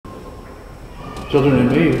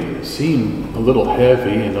Children, it may seem a little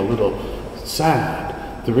heavy and a little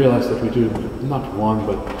sad to realize that we do not one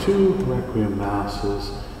but two Requiem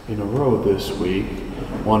Masses in a row this week.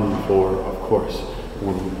 One for, of course,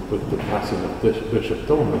 one with the passing of Bishop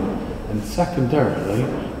Dolman, and secondarily,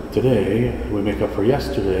 today we make up for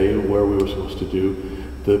yesterday where we were supposed to do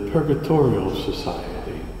the Purgatorial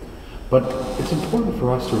Society. But it's important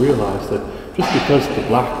for us to realize that just because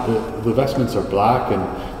the vestments are black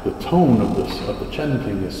and the tone of the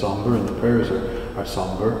chanting is somber and the prayers are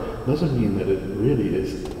somber, doesn't mean that it really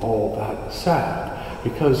is all that sad.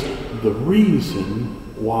 Because the reason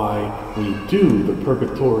why we do the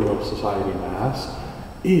Purgatorial Society Mass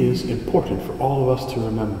is important for all of us to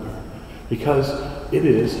remember. Because it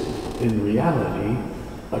is, in reality,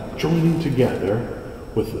 a joining together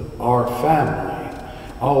with our family,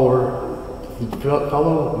 our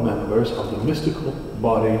fellow members of the mystical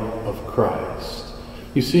body of Christ.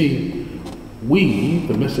 You see, we,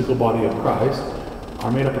 the mystical body of Christ,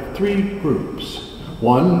 are made up of three groups.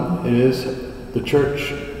 One is the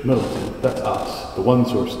church militant, that's us, the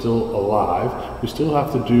ones who are still alive, who still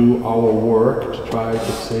have to do our work to try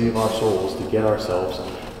to save our souls, to get ourselves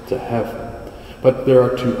to heaven. But there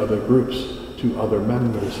are two other groups, two other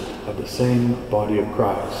members of the same body of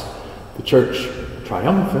Christ. The church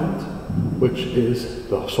triumphant, which is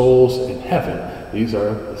the souls in heaven. These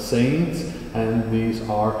are the saints, and these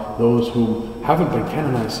are those who haven't been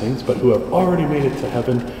canonized saints, but who have already made it to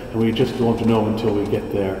heaven, and we just won't know until we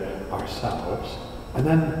get there ourselves. And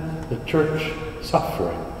then the church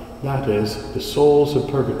suffering, that is the souls of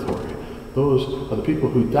purgatory. Those are the people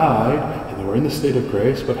who died, and they were in the state of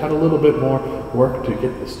grace, but had a little bit more work to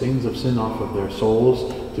get the stains of sin off of their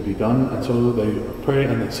souls to be done, and so they pray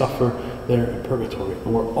and they suffer there in purgatory.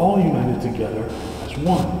 And we're all united together as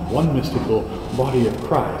one mystical body of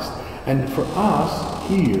Christ. And for us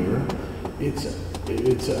here, it's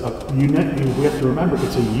a unity. We have to remember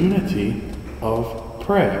it's a unity of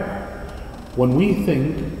prayer. When we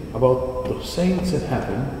think about the saints in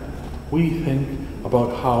heaven, we think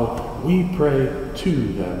about how we pray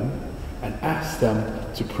to them and ask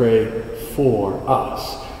them to pray for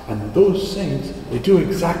us. And those saints, they do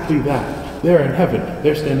exactly that. They're in heaven.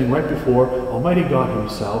 They're standing right before Almighty God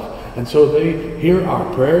Himself. And so they hear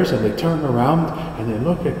our prayers and they turn around and they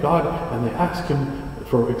look at God and they ask Him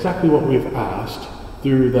for exactly what we've asked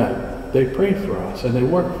through them. They pray for us and they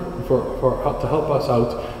work to help us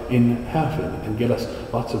out in heaven and get us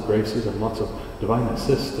lots of graces and lots of divine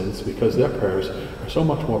assistance, because their prayers are so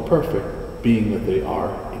much more perfect, being that they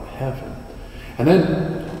are in heaven. And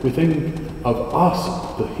then we think of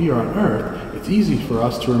us here on earth. It's easy for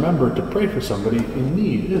us to remember to pray for somebody in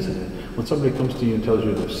need, isn't it? When somebody comes to you and tells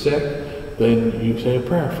you they're sick, then you say a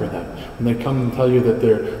prayer for them. When they come and tell you that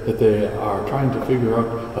they are trying to figure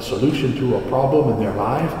out a solution to a problem in their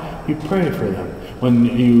life, you pray for them. When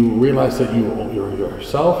you realize that you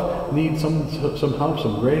yourself need some help,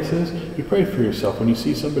 some graces, you pray for yourself. When you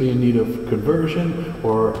see somebody in need of conversion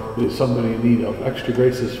or somebody in need of extra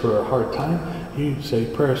graces for a hard time, you say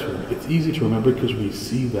prayers for them. It's easy to remember because we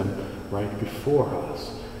see them right before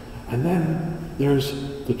us. And then there's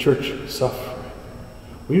the church suffering.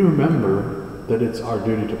 We remember that it's our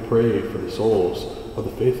duty to pray for the souls of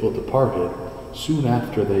the faithful departed soon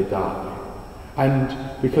after they die.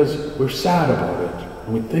 And because we're sad about it,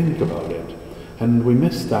 and we think about it, and we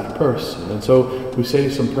miss that person, and so we say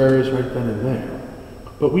some prayers right then and there.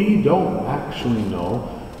 But we don't actually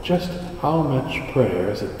know just how much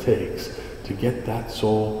prayers it takes to get that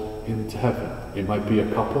soul into heaven. It might be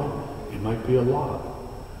a couple, it might be a lot.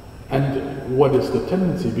 And what is the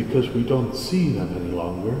tendency, because we don't see them any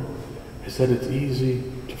longer, is that it's easy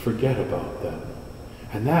to forget about them.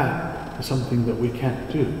 And that is something that we can't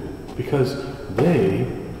do, because they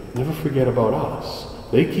never forget about us.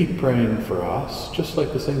 They keep praying for us, just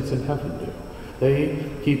like the saints in heaven do. They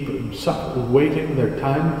keep waiting their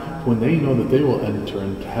time when they know that they will enter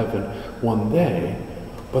into heaven one day,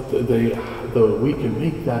 but we can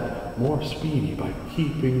make that more speedy by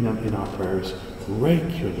keeping them in our prayers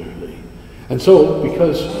regularly. And so,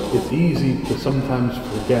 because it's easy to sometimes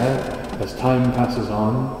forget as time passes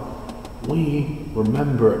on, we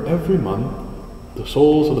remember every month the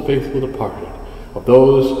souls of the faithful departed, of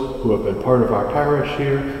those who have been part of our parish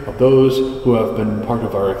here, of those who have been part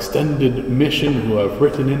of our extended mission, who have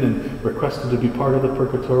written in and requested to be part of the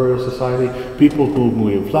Purgatorial Society, people whom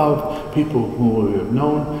we have loved, people whom we have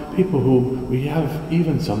known, people whom we have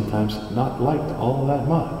even sometimes not liked all that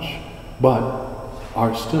much, but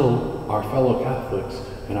are still our fellow Catholics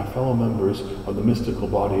and our fellow members of the mystical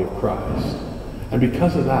body of Christ. And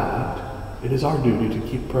because of that, it is our duty to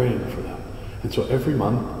keep praying for them. And so every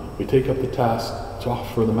month we take up the task to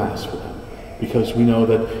offer the Mass for them, because we know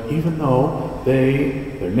that even though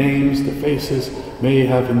their names, their faces may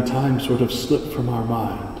have in time sort of slipped from our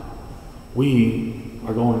mind, we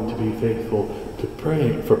are going to be faithful to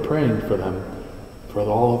praying for them for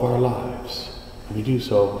all of our lives. And we do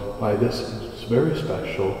so by this very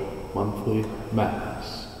special monthly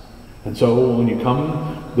Mass. And so when you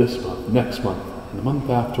come this month, next month, and the month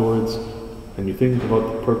afterwards, and you think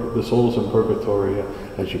about the souls in Purgatory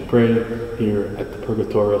as you pray here at the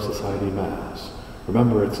Purgatorial Society Mass,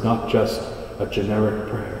 remember it's not just a generic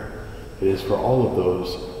prayer. It is for all of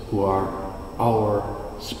those who are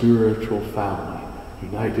our spiritual family,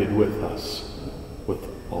 united with us, with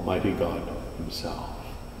Almighty God Himself.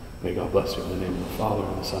 May God bless you in the name of the Father,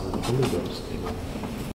 and the Son, and the Holy Ghost. Amen.